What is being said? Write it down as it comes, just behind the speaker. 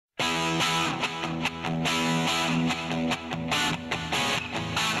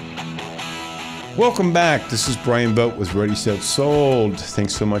Welcome back. This is Bryan Vogt with Ready, Set, Sold.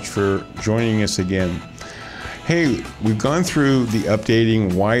 Thanks so much for joining us again. Hey, we've gone through the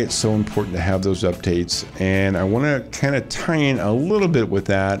updating, why it's so important to have those updates, and I want to kind of tie in a little bit with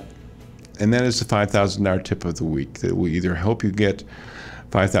that, and that is the $5,000 tip of the week that will either help you get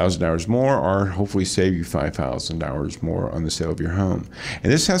 $5,000 more or hopefully save you $5,000 more on the sale of your home.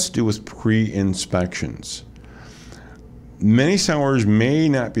 And this has to do with pre-inspections. Many sellers may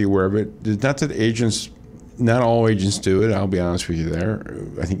not be aware of it. It's not that agents, not all agents do it, I'll be honest with you there.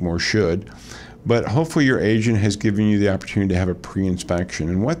 I think more should. But hopefully your agent has given you the opportunity to have a pre-inspection.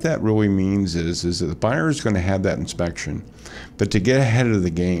 And what that really means is that the buyer is going to have that inspection, but to get ahead of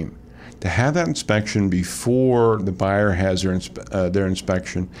the game, to have that inspection before the buyer has their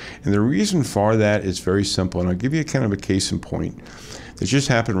inspection. And the reason for that is very simple. And I'll give you kind of a case in point that just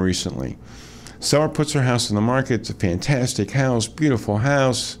happened recently. Seller puts their house on the market. It's a fantastic house, beautiful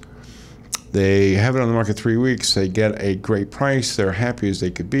house. They have it on the market 3 weeks. They get a great price. They're happy as they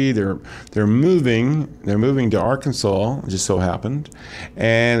could be. They're moving to Arkansas, it just so happened.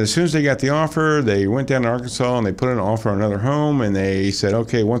 And as soon as they got the offer, they went down to Arkansas and they put an offer on another home, and they said,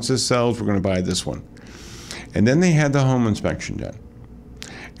 okay, once this sells, we're going to buy this one. And then they had the home inspection done.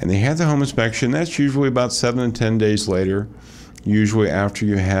 And they had the home inspection. That's usually about 7 to 10 days later, usually after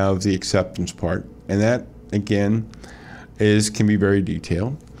you have the acceptance part. And that, again, can be very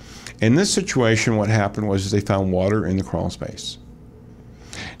detailed. In this situation, what happened was they found water in the crawl space.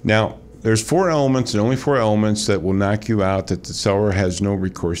 Now, there's 4 elements, and only 4 elements that will knock you out that the seller has no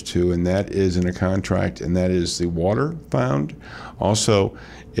recourse to, and that is in a contract, and that is the water found. Also,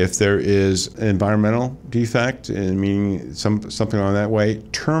 if there is an environmental defect, meaning something on that way,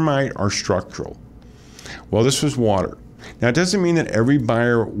 termite or structural. Well, this was water. Now, it doesn't mean that every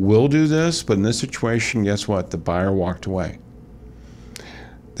buyer will do this, but in this situation, guess what? The buyer walked away.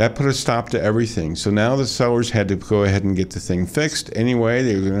 That put a stop to everything. So now the sellers had to go ahead and get the thing fixed anyway.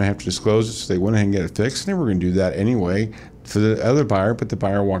 They were going to have to disclose it, so they went ahead and get it fixed. And they were going to do that anyway for the other buyer, but the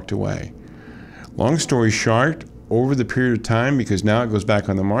buyer walked away. Long story short, over the period of time, because now it goes back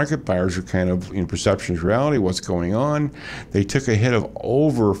on the market, buyers are kind of in perception of reality, what's going on. They took a hit of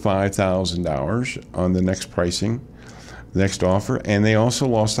over $5,000 on the next pricing, the next offer, and they also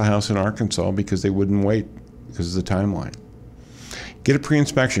lost the house in Arkansas because they wouldn't wait because of the timeline. Get a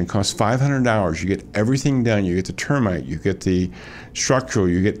pre-inspection, costs $500. You get everything done. You get the termite, you get the structural,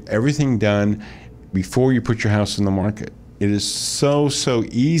 you get everything done before you put your house on the market. It is so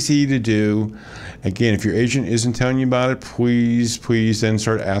easy to do. Again, if your agent isn't telling you about it, please then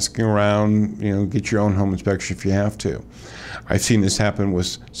start asking around, get your own home inspection if you have to. I've seen this happen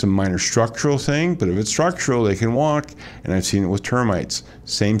with some minor structural thing, but if it's structural, they can walk, and I've seen it with termites.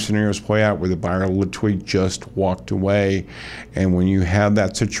 Same scenarios play out where the buyer literally just walked away, and when you have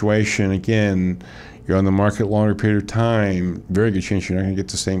that situation, again, you're on the market a longer period of time, very good chance you're not going to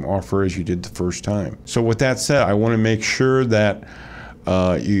get the same offer as you did the first time. So with that said, I want to make sure that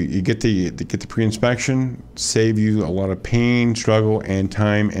you get the pre-inspection, save you a lot of pain, struggle, and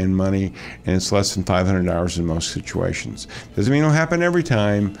time and money, and it's less than $500 in most situations. Doesn't mean it'll happen every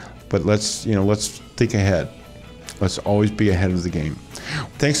time, but let's think ahead. Let's always be ahead of the game.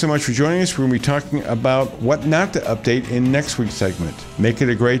 Thanks so much for joining us. We're going to be talking about what not to update in next week's segment. Make it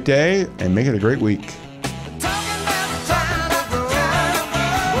a great day and make it a great week.